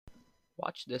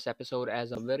Watch this episode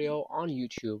as a video on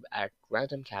YouTube at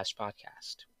Random Cast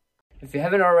Podcast. If you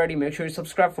haven't already, make sure you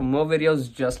subscribe for more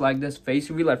videos just like this face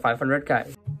reveal at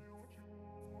 500k.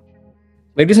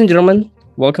 Ladies and gentlemen,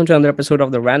 welcome to another episode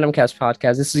of the Random Cast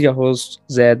Podcast. This is your host,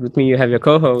 Zed. With me, you have your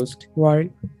co-host,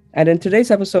 Right. And in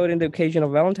today's episode, in the occasion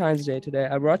of Valentine's Day today,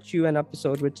 I brought you an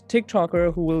episode with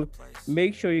TikToker who will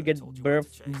make sure you get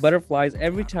butterflies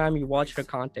every time you watch her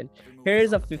content. Here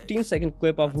is a 15-second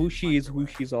clip of who she is, who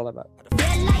she's all about.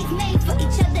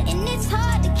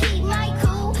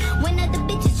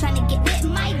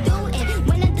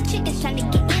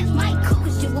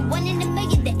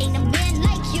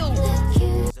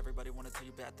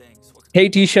 Hey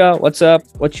Tisha, what's up?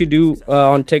 What you do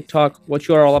on TikTok? What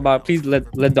you are all about? Please let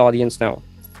the audience know.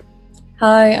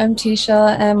 Hi, I'm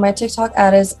Tisha, and my TikTok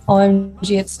ad is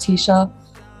OMG, it's Tisha.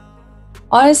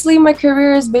 Honestly, my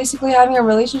career is basically having a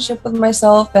relationship with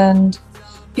myself, and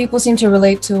people seem to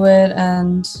relate to it,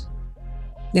 and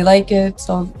they like it,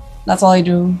 so that's all I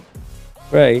do.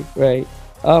 Right.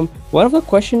 One of the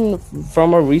questions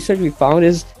from our research we found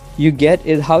is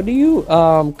how do you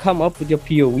come up with your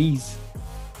POVs?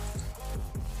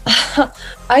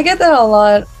 I get that a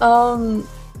lot.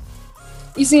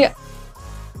 You see,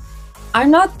 I'm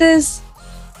not this,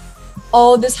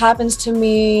 oh, this happens to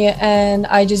me and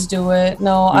I just do it.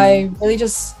 No, I really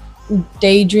just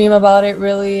daydream about it,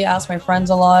 really ask my friends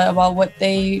a lot about what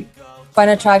they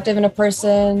find attractive in a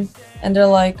person. And they're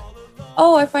like,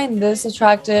 oh, I find this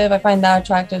attractive, I find that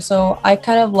attractive. So I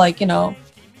kind of make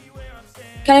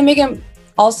it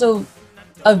also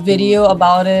a video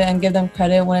about it and give them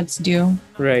credit when it's due.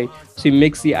 Right. So you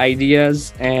mix the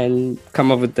ideas and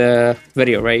come up with the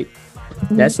video, right?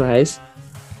 Mm-hmm. That's nice.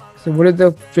 So what is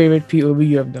the favorite POV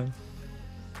you have done?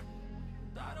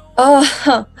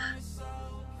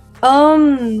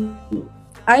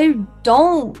 I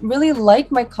don't really like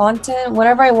my content.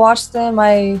 Whenever I watch them,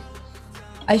 I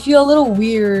feel a little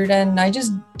weird, and I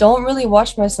just don't really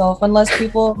watch myself unless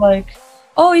people like,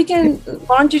 oh,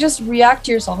 why don't you just react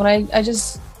to yourself? And I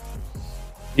just...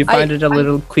 You find it a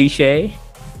little cliche?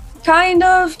 Kind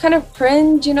of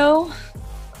cringe, you know?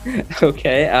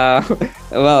 Okay.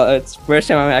 Well, it's first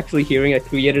time I'm actually hearing a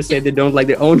creator say they don't like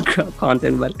their own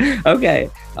content, but okay.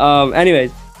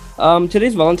 Anyways,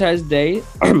 today's Valentine's Day.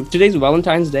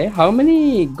 How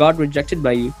many got rejected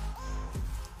by you?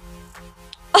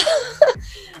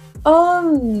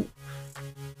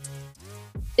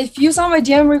 If you saw my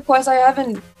DM requests, I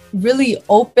haven't really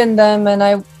opened them, and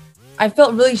I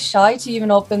felt really shy to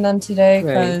even open them today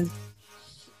because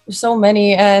there's so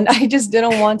many, and I just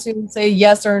didn't want to say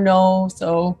yes or no,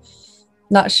 so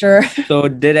not sure. So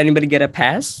did anybody get a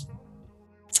pass?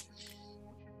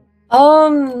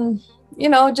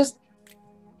 Just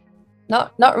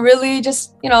not really,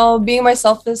 just being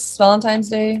myself this Valentine's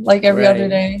Day like every other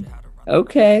day.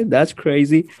 Okay, that's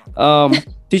crazy.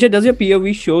 Tisha, does your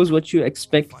POV shows what you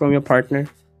expect from your partner?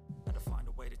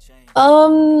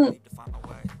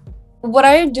 What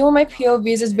I do in my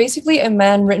POVs is basically a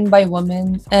man written by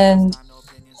women, and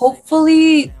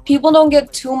hopefully people don't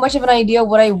get too much of an idea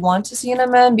what I want to see in a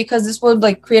man, because this would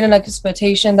create an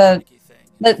expectation that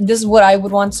this is what I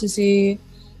would want to see,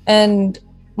 and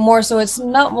more so it's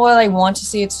not what I want to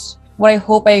see, it's what I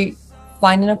hope I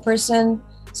find in a person,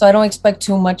 so I don't expect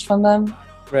too much from them.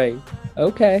 Right.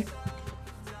 Okay.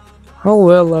 How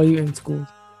well are you in school?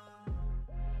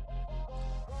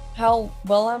 How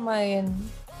well am I in...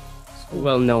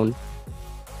 Well known.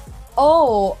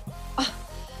 Oh,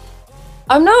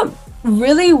 I'm not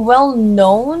really well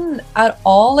known at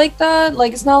all like that.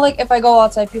 It's not like if I go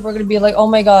outside, people are gonna be like, oh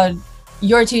my god,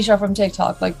 you're Tisha from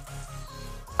TikTok.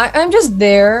 I'm just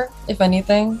there, if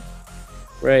anything.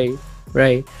 Right.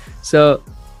 So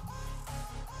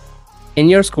in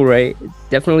your school, right,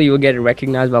 definitely you will get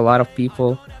recognized by a lot of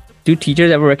people. Do teachers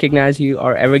ever recognize you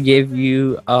or ever give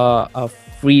you a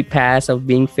free pass of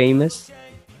being famous?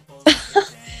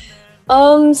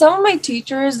 Some of my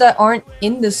teachers that aren't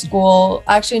in the school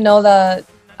actually know that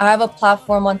I have a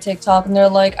platform on TikTok, and they're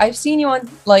like, I've seen you on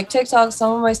TikTok.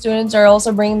 Some of my students are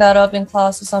also bringing that up in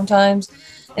classes sometimes,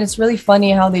 and it's really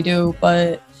funny how they do.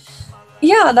 But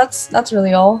yeah, that's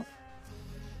really all.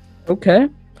 Okay.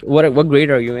 What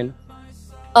grade are you in?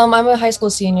 I'm a high school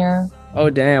senior. Oh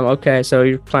damn. Okay, so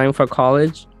you're applying for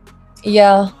college?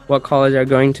 Yeah. What college are you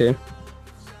going to?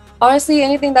 Honestly,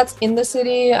 anything that's in the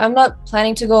city. I'm not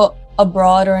planning to go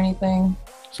abroad or anything.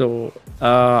 So,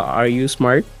 are you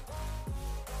smart?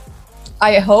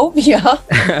 I hope, yeah.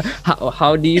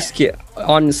 How do you scale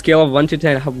on a scale of 1 to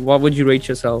 10? What would you rate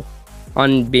yourself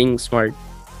on being smart?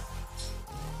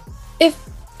 If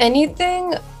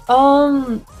anything,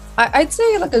 I'd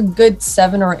say like a good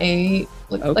 7 or 8.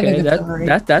 Like a Okay, good 7 or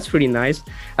 8. that's pretty nice.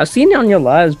 I've seen on your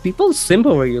lives people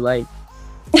simple where you like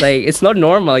it's not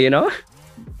normal, you know?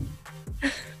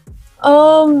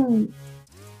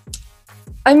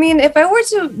 I mean, if I were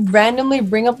to randomly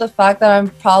bring up the fact that I'm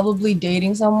probably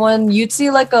dating someone, you'd see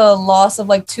like a loss of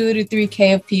like 2 to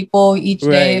 3K of people each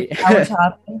day if that was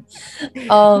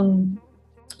happening.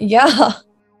 Yeah.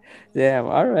 Damn,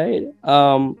 all right.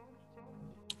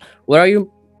 What are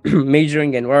you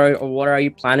majoring in? What are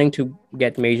you planning to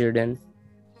get majored in?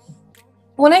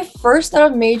 When I first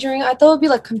started majoring, I thought it would be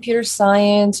like computer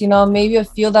science, maybe a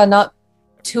field that not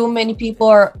too many people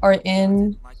are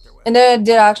in. And then I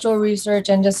did actual research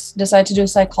and just decided to do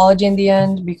psychology in the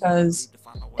end because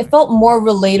it felt more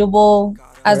relatable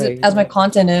as my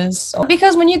content is. So,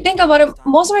 because when you think about it,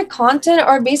 most of my content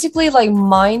are basically like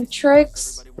mind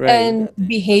tricks and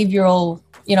behavioral,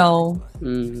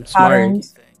 Smart.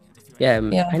 patterns. Yeah.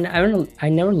 I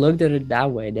never looked at it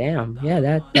that way. Damn.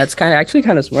 Yeah, that's kind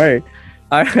of smart.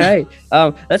 All right.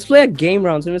 Let's play a game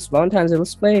round. Since it's Valentine's Day,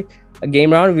 let's play a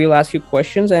game round. We'll ask you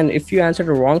questions, and if you answer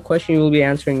the wrong question, you will be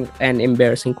answering an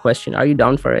embarrassing question. Are you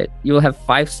down for it? You will have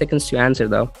 5 seconds to answer,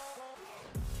 though.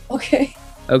 Okay.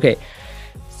 Okay.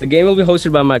 So the game will be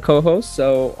hosted by my co-host.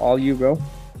 So all you, bro.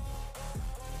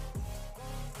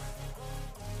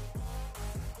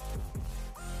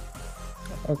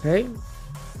 Okay.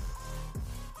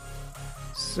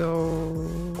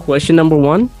 So, Question number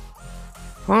 1.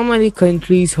 how many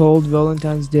countries hold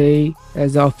Valentine's Day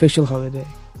as the official holiday?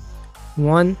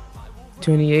 1,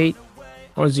 28,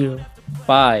 or 0?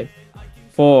 5,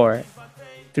 4,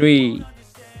 3,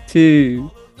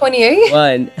 2, 28?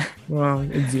 1.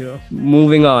 Wrong, it's 0.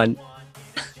 Moving on.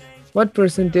 What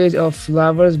percentage of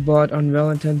flowers bought on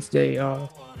Valentine's Day are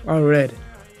red?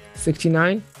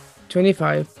 69,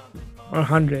 25, or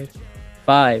 100?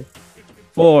 5,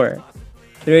 4,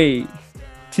 3,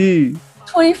 2,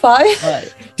 25? 1.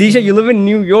 Tisha, you live in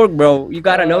New York, bro. You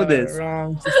gotta know this.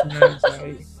 Wrong, 69,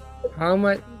 sorry. How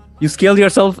much? You scaled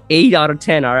yourself 8 out of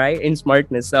 10, all right, in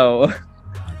smartness. So,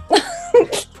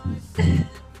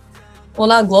 Well,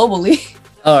 not globally.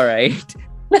 all right.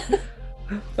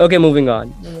 Okay, moving on.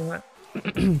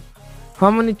 How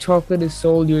many chocolate is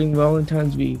sold during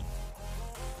Valentine's Week?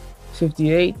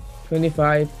 58,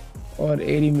 25, or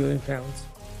 80 million pounds?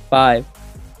 5,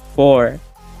 4,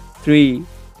 3,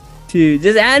 2.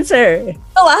 Just answer.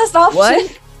 The last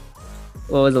option.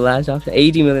 What was the last option?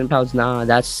 80 million pounds. Nah,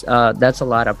 that's a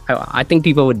lot of. I think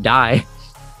people would die.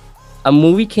 A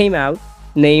movie came out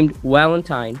named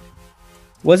Valentine.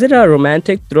 Was it a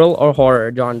romantic, thrill, or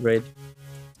horror genre?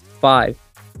 5,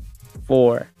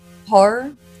 4.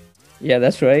 Horror? Yeah,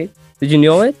 that's right. Did you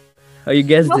know it? Or you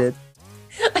guessed No. it?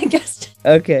 I guessed.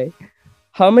 Okay.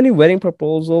 How many wedding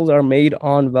proposals are made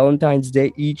on Valentine's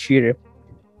Day each year?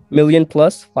 Million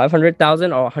plus,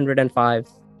 500,000, or 105?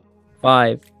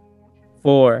 5,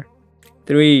 4,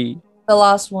 3. The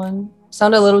last one.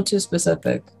 Sounded a little too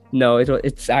specific. No,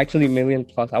 it's actually million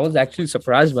plus. I was actually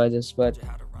surprised by this, but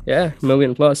yeah,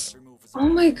 million plus. Oh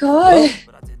my god.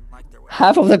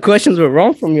 Half of the questions were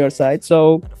wrong from your side,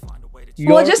 so.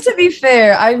 Well, just to be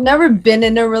fair, I've never been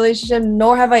in a relationship,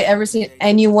 nor have I ever seen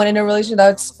anyone in a relationship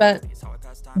that spent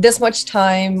this much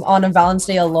time on a Valentine's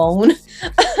Day alone.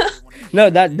 No,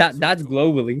 that's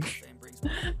globally.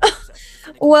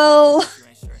 Well,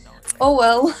 oh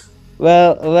well.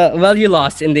 Well, you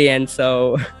lost in the end,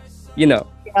 so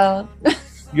Yeah.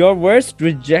 your worst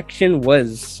rejection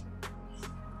was.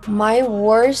 My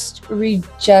worst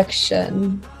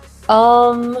rejection.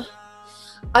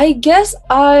 I guess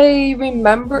I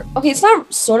remember. Okay, it's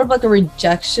not sort of like a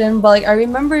rejection, but like I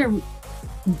remember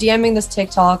DMing this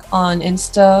TikTok on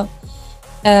Insta,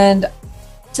 and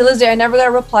to this day I never got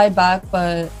a reply back.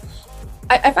 But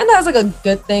I find that as like a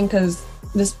good thing because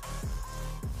this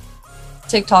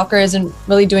TikToker isn't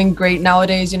really doing great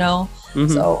nowadays, Mhm.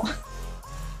 So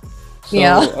So,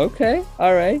 yeah. Okay.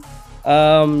 All right.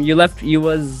 You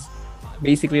was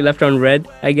basically left on red,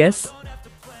 I guess.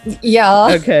 Yeah.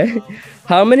 Okay.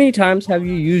 How many times have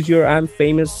you used your I'm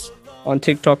famous on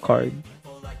TikTok card?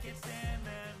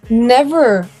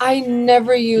 Never. I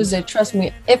never use it. Trust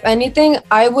me. If anything,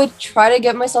 I would try to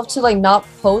get myself to like not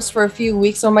post for a few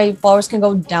weeks so my followers can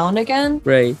go down again.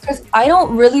 Right. Because I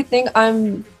don't really think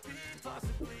I'm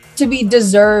to be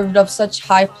deserved of such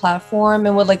high platform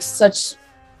and with like such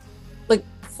like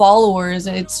followers.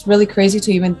 It's really crazy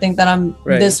to even think that I'm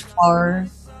Right. this far.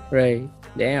 Right.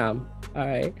 Damn. All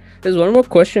right. There's one more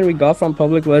question we got from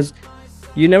public was,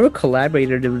 you never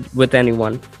collaborated with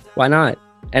anyone. Why not?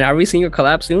 And are we seeing a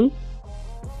collab soon?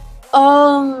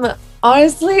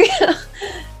 Honestly,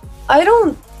 I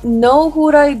don't know who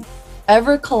would I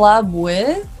ever collab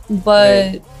with,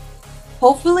 but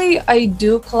hopefully I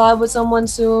do collab with someone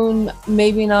soon.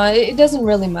 Maybe not. It doesn't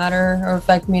really matter or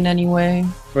affect me in any way.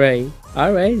 Right.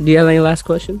 All right. Do you have any last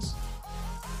questions?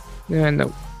 Yeah,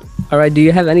 no. All right. Do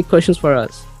you have any questions for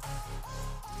us?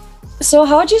 So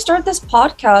how'd you start this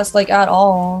podcast, like, at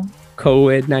all?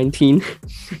 COVID-19.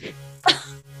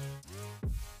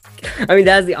 I mean,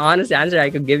 that's the honest answer I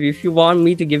could give you. If you want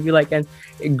me to give you like a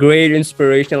great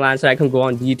inspirational answer, I can go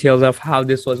on details of how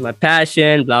this was my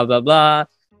passion, blah, blah, blah.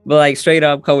 But like straight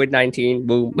up COVID-19,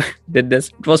 boom, did this.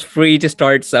 It was free to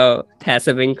start, so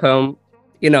passive income,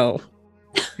 you know.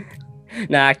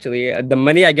 No, actually, the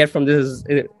money I get from this is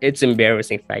it's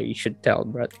embarrassing if I should tell,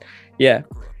 but yeah.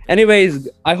 Anyways,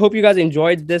 I hope you guys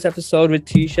enjoyed this episode with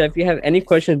Tisha. If you have any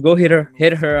questions, go hit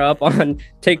her up on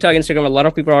TikTok, Instagram. A lot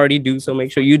of people already do, so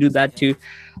make sure you do that too.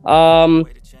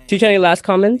 Tisha, any last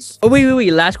comments? Oh,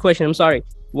 wait. Last question. I'm sorry.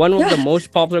 One of the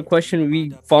most popular question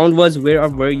we found was, where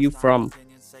were you from?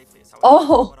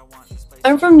 Oh,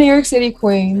 I'm from New York City,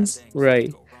 Queens.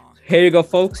 Right. Here you go,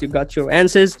 folks. You got your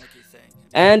answers.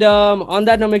 And on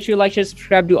that note, make sure you like, share,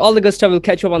 subscribe, do all the good stuff. We'll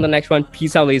catch you up on the next one.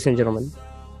 Peace out, ladies and gentlemen.